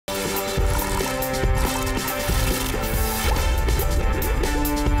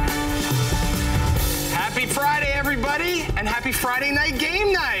Friday night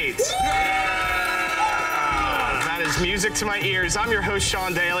game night. That is music to my ears. I'm your host,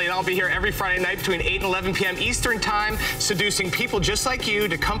 Sean Daly, and I'll be here every Friday night between 8 and 11 p.m. Eastern Time, seducing people just like you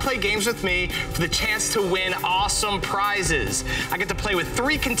to come play games with me for the chance to win awesome prizes. I get to play with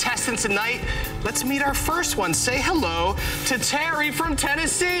 3 contestants tonight. Let's meet our first one. Say hello to Terry from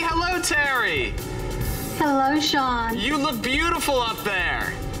Tennessee. Hello, Terry. Hello, Sean. You look beautiful up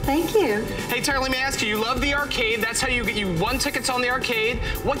there. Thank you. Hey, Terry, let me ask you, you love the arcade. That's how you won tickets on the arcade.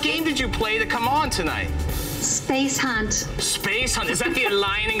 What game did you play to come on tonight? Space Hunt. Space Hunt? Is that the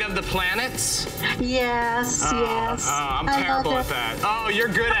aligning of the planets? Yes, yes. I'm terrible at that. Oh, you're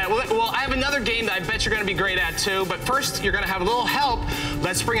good at it. Well, I have another game that I bet you're going to be great at, too. But first, you're going to have a little help.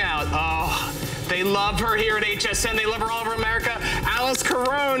 Let's bring out, they love her here at HSN. They love her all over America. Alice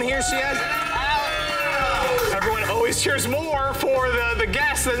Carone, here she is. Everyone always cheers more for the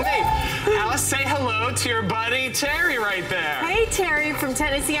guest than me. Alice, say hello to your buddy Terry right there. Hey, Terry from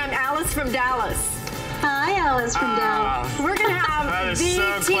Tennessee. I'm Alice from Dallas. Hi, Alice from Dallas. We're going to have the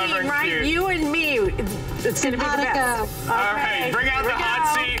team, right? Cute. You and me. It's going to be the best. All right, bring out the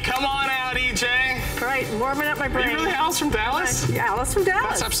hot seat. Come on out, EJ. All right, warming up my brain. Are you really Alice from Dallas? Alice from Dallas.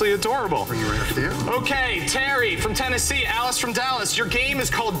 That's absolutely adorable. Are you right there? Okay, Terry from Tennessee, Alice from Dallas. Your game is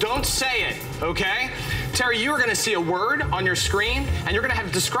called Don't Say It, okay? Terry, you are going to see a word on your screen, and you're going to have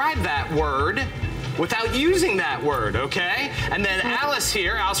to describe that word without using that word, okay? And then Alice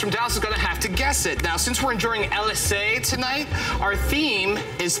here, Alice from Dallas, is going to have to guess it. Now, since we're enjoying LSA tonight, our theme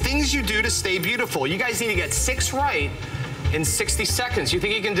is things you do to stay beautiful. You guys need to get 6 right in 60 seconds. You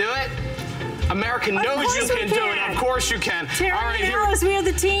think you can do it? America knows you can do it. Of course you can. Terry all right, and Alice, we are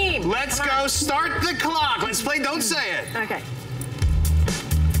the team. Let's go. Start the clock. Let's play Don't Say It. Okay.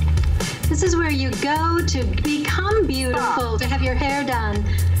 This is where you go to become beautiful, to have your hair done.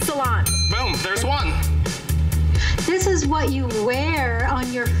 Salon. Boom, there's one. This is what you wear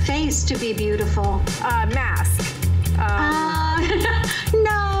on your face to be beautiful. Mask.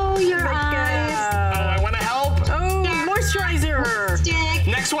 No, your eyes. I want to help. Oh, yeah. Moisturizer. Stick.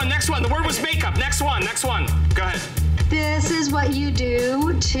 Next one. The word was makeup. Next one. Go ahead. This is what you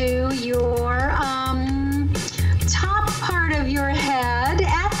do to your top part of your head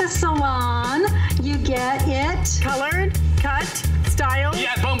at the salon. You get it Colored, cut, style.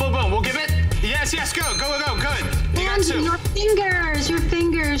 Yeah, boom. We'll give it. Yes, go. Good. And your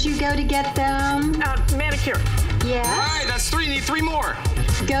fingers, you go to get them. Manicure. Yes. All right, that's 3. You need 3 more.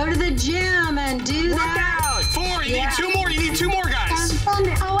 Go to the gym and do that. 4. You need 2 more. You need 2 more, guys.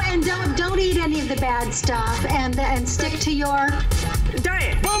 And don't eat any of the bad stuff, and stick to your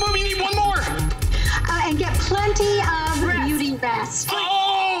diet. Boom. You need 1 more. And get plenty of beauty rest.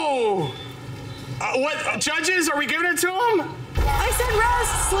 Oh! What, judges, are we giving it to them? I said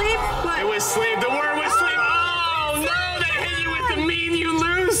rest, sleep. What? It was sleep. The word was sleep. Oh, no, they hit you with the mean you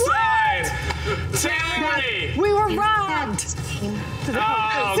lose sign. Terry. We were robbed.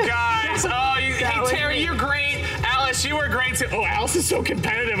 Oh, guys. Hey, Terry, you're great. Alice, you were great, too. Oh, Alice is so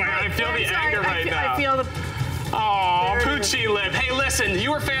competitive. I feel the anger right now. I feel the... Oh, Poochie lip. Hey, listen,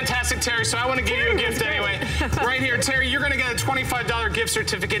 you were fantastic, Terry, so I want to give you a gift anyway. Right here, Terry, you're going to get a $25 gift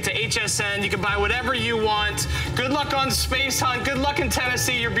certificate to HSN. You can buy whatever you want. Good luck on Space Hunt. Good luck in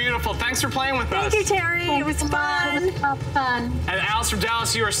Tennessee. You're beautiful. Thanks for playing with us. Thank you, Terry. It was fun. It was fun. And Alice from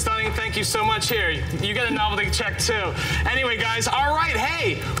Dallas, you are stunning. Thank you so much here. You get a novelty check, too. Anyway, guys, all right,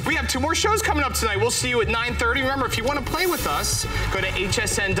 hey, we have 2 more shows coming up tonight. We'll see you at 9:30. Remember, if you want to play with us, go to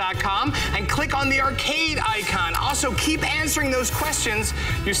hsn.com and click on the arcade icon. Also, keep answering those questions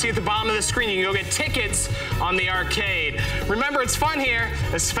you see at the bottom of the screen. You can go get tickets on the arcade. Remember, it's fun here,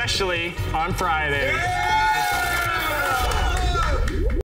 especially on Fridays.